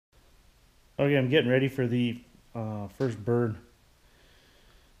Okay, I'm getting ready for the first burn.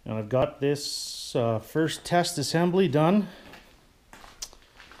 And I've got this first test assembly done.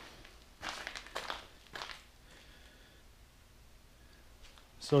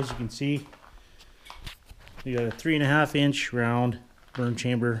 So as you can see, we got a 3.5 inch round burn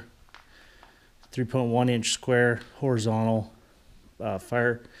chamber, 3.1 inch square horizontal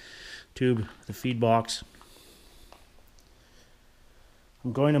fire tube, the feed box.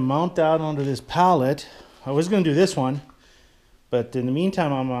 I'm going to mount that onto this pallet. I was going to do this one, but in the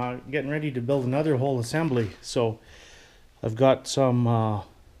meantime I'm getting ready to build another whole assembly. So I've got some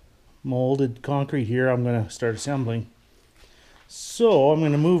molded concrete here I'm going to start assembling. So I'm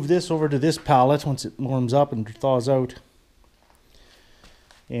going to move this over to this pallet once it warms up and thaws out.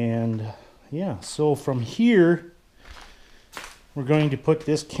 And yeah, so from here we're going to put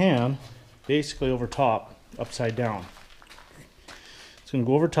this can basically over top, upside down. It's going to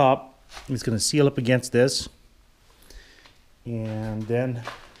go over top. It's going to seal up against this. And then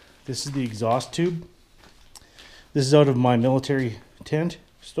this is the exhaust tube. This is out of my military tent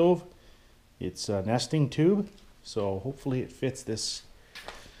stove. It's a nesting tube. So hopefully it fits this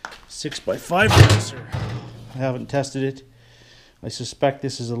 6x5 bracer. I haven't tested it. I suspect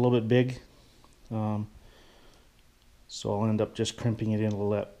this is a little bit big. So I'll end up just crimping it in a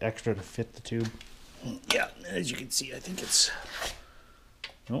little extra to fit the tube. Yeah, as you can see, I think it's...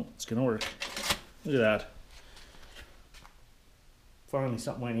 Oh, it's gonna work. Look at that. Finally,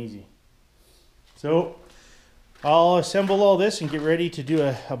 something went easy. So I'll assemble all this and get ready to do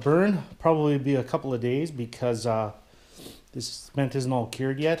a burn. Probably be a couple of days because this cement isn't all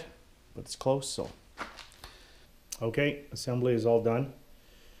cured yet, but it's close. So okay, assembly is all done.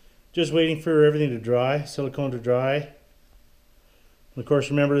 Just waiting for everything to dry, silicone to dry. And of course,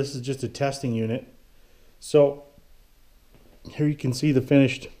 remember this is just a testing unit. So here you can see the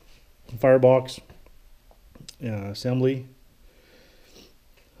finished firebox assembly.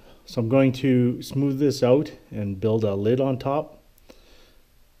 So I'm going to smooth this out and build a lid on top.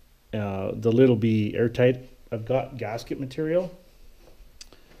 The lid will be airtight. I've got gasket material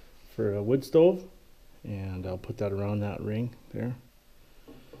for a wood stove, and I'll put that around that ring there.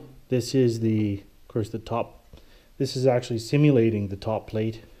 This is of course the top. This is actually simulating the top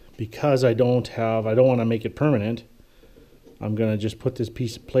plate because I don't want to make it permanent. I'm going to just put this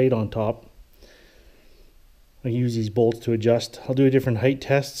piece of plate on top. I use these bolts to adjust. I'll do different height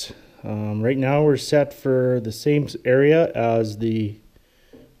tests. Right now we're set for the same area as the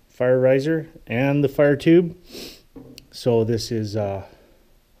fire riser and the fire tube. So this is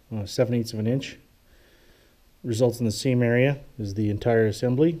 7/8 of an inch. Results in the same area as the entire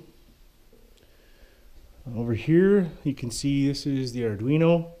assembly. Over here you can see this is the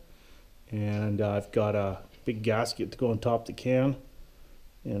Arduino, and I've got a big gasket to go on top of the can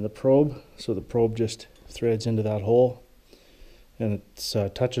and the probe. So the probe just threads into that hole and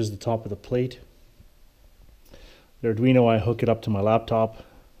it touches the top of the plate. The Arduino, I hook it up to my laptop,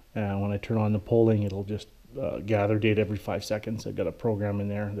 and when I turn on the polling it'll just gather data every 5 seconds. I've got a program in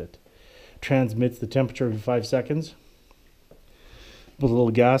there that transmits the temperature every 5 seconds. With a little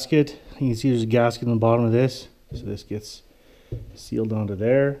gasket, you can see there's a gasket on the bottom of this, so this gets sealed onto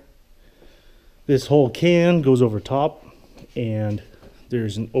there. This whole can goes over top, and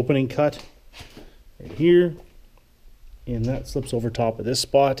there's an opening cut right here, and that slips over top of this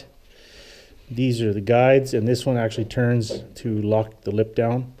spot. These are the guides, and this one actually turns to lock the lip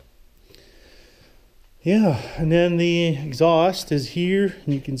down. Yeah, and then the exhaust is here,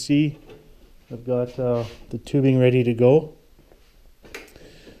 and you can see I've got the tubing ready to go.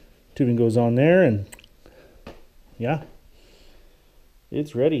 Tubing goes on there, and yeah,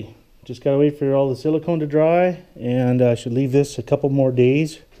 it's ready. Just gotta wait for all the silicone to dry, and I should leave this a couple more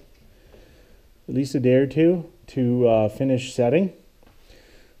days, at least a day or two, to finish setting.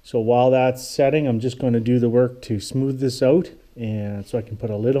 So while that's setting, I'm just going to do the work to smooth this out, and so I can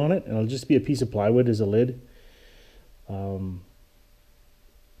put a lid on it, and it'll just be a piece of plywood as a lid.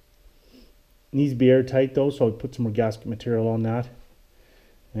 Needs to be airtight though, so I'll put some more gasket material on that.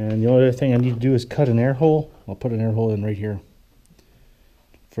 And the only other thing I need to do is cut an air hole. I'll put an air hole in right here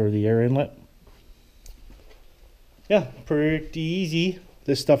for the air inlet. Yeah, pretty easy.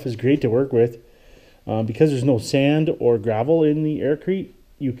 This stuff is great to work with. Because there's no sand or gravel in the Aircrete,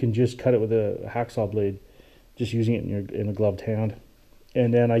 you can just cut it with a hacksaw blade, just using it in a gloved hand.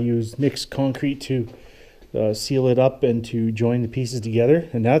 And then I use mixed concrete to seal it up and to join the pieces together,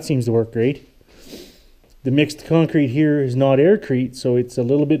 and that seems to work great. The mixed concrete here is not Aircrete, so it's a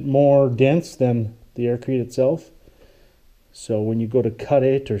little bit more dense than the Aircrete itself. So when you go to cut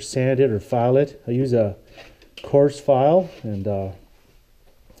it or sand it or file it, I use a coarse file, and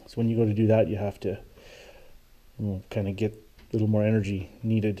So when you go to do that, you have to kind of get a little more energy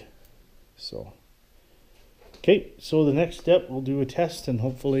needed. So, okay, so the next step, we'll do a test, and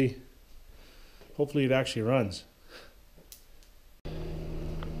hopefully it actually runs.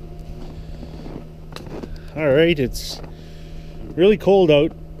 All right, it's really cold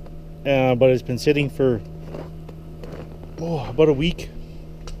out, but it's been sitting for about a week.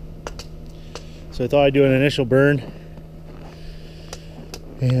 So I thought I'd do an initial burn,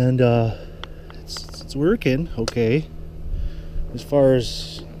 and it's working okay. As far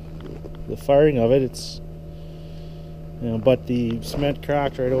as the firing of it, it's but the cement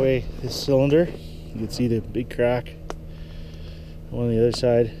cracked right away. This cylinder, you can see the big crack on the other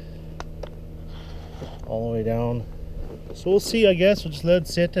side, all the way down. So we'll see, I guess. We'll just let it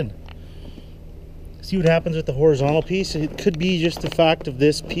sit and see what happens with the horizontal piece. It could be just the fact of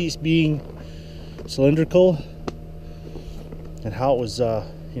this piece being cylindrical and how it was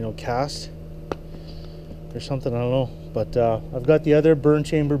cast or something, I don't know. But I've got the other burn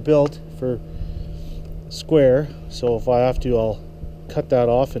chamber built for square, so if I have to, I'll cut that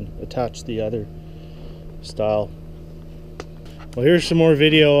off and attach the other style. Well, here's some more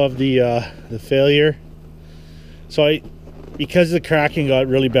video of the failure. So because the cracking got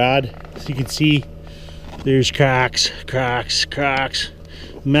really bad, so you can see there's cracks,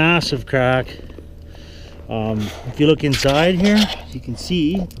 massive crack. If you look inside here, you can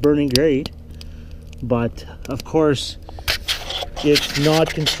see it's burning great, but of course it's not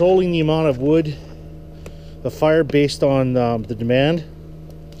controlling the amount of wood, the fire, based on the demand.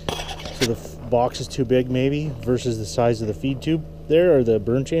 So the box is too big maybe versus the size of the feed tube there, or the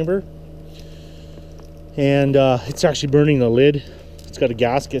burn chamber, and it's actually burning the lid. It's got a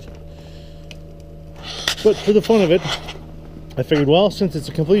gasket, but for the fun of it, I figured, well, since it's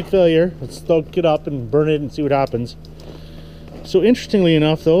a complete failure, let's stoke it up and burn it and see what happens. So interestingly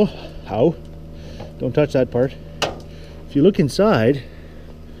enough though, don't touch that part. If you look inside,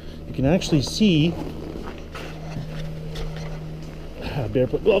 you can actually see, I better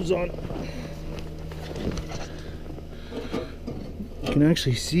put gloves on. You can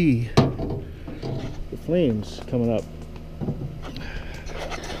actually see the flames coming up.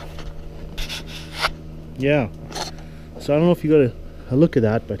 Yeah. So I don't know if you got a look at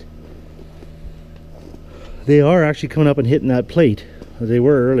that, but they are actually coming up and hitting that plate as they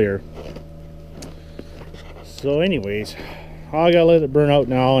were earlier. So anyways, I gotta let it burn out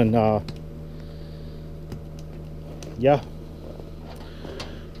now, and yeah,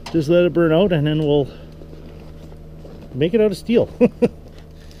 just let it burn out, and then we'll make it out of steel. I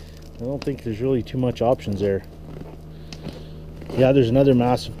don't think there's really too much options there. Yeah, there's another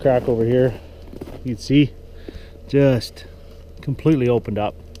massive crack over here. You can see, just completely opened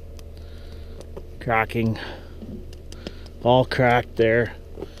up, cracking, all cracked there.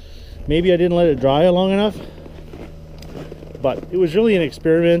 Maybe I didn't let it dry long enough, but it was really an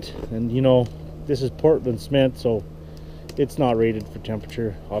experiment, and this is Portland cement, so it's not rated for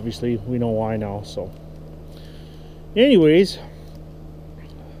temperature. Obviously, we know why now. So anyways,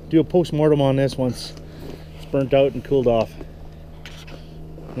 do a post-mortem on this once it's burnt out and cooled off.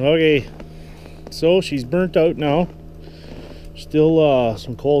 Okay, so she's burnt out now. Still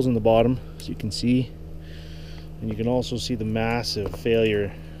some coals in the bottom, as you can see, and you can also see the massive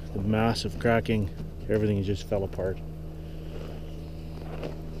failure, the massive cracking. Everything just fell apart.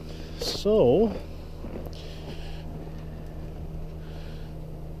 So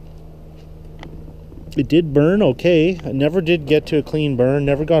it did burn okay. I never did get to a clean burn,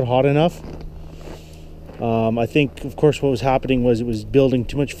 never got hot enough. I think, of course, what was happening was it was building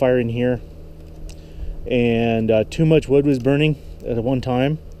too much fire in here, and too much wood was burning at one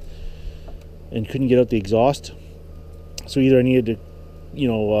time and couldn't get out the exhaust. So either I needed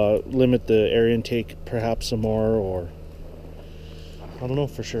to limit the air intake perhaps some more, or I don't know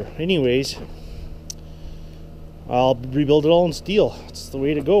for sure. Anyways, I'll rebuild it all in steel. It's the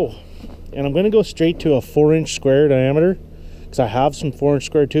way to go. And I'm going to go straight to a 4-inch square diameter, because I have some 4-inch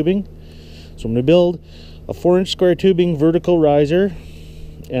square tubing. So I'm going to build a 4-inch square tubing vertical riser,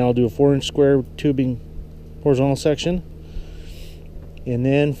 and I'll do a 4-inch square tubing horizontal section. And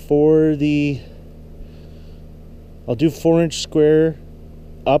then I'll do 4-inch square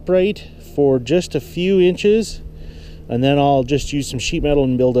upright for just a few inches, and then I'll just use some sheet metal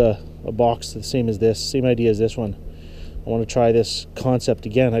and build a box the same as this, same idea as this one. I want to try this concept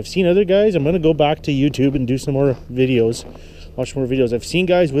again. I've seen other guys. I'm going to go back to YouTube and do some more videos, watch more videos. I've seen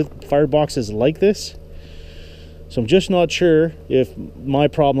guys with fireboxes like this, so I'm just not sure if my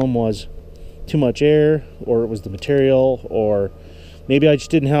problem was too much air, or it was the material, or maybe I just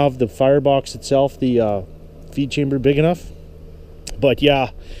didn't have the firebox itself, the feed chamber, big enough. But yeah,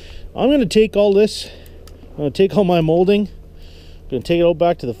 I'm going to take all this, I'm going to take all my molding, I'm going to take it all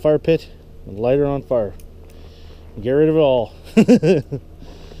back to the fire pit and light it on fire. Get rid of it all.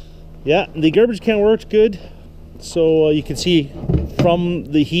 Yeah, the garbage can works good. So you can see from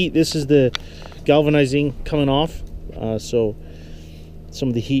the heat, this is the galvanizing coming off. So some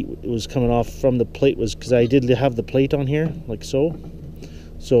of the heat was coming off from the plate, was because I did have the plate on here, like so.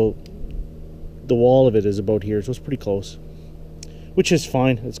 So the wall of it is about here, so it's pretty close, which is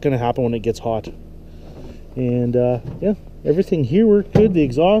fine. It's going to happen when it gets hot. And yeah, everything here worked good. The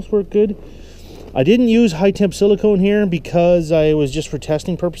exhaust worked good. I didn't use high temp silicone here because I was just for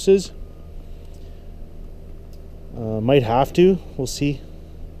testing purposes. Might have to, we'll see.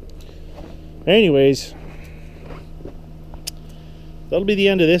 Anyways, that'll be the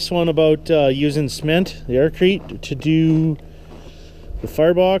end of this one about using cement, the Aircrete, to do the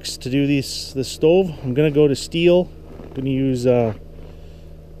firebox, to do this stove. I'm gonna go to steel. I'm gonna use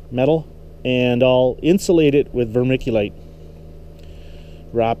metal, and I'll insulate it with vermiculite.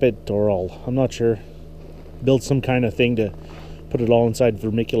 Wrap it, or I'm not sure, build some kind of thing to put it all inside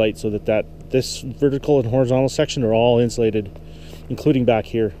vermiculite so that this vertical and horizontal section are all insulated, including back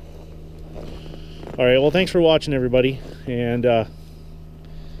here. All right, well, thanks for watching, everybody. And yeah,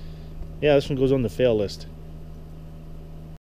 this one goes on the fail list.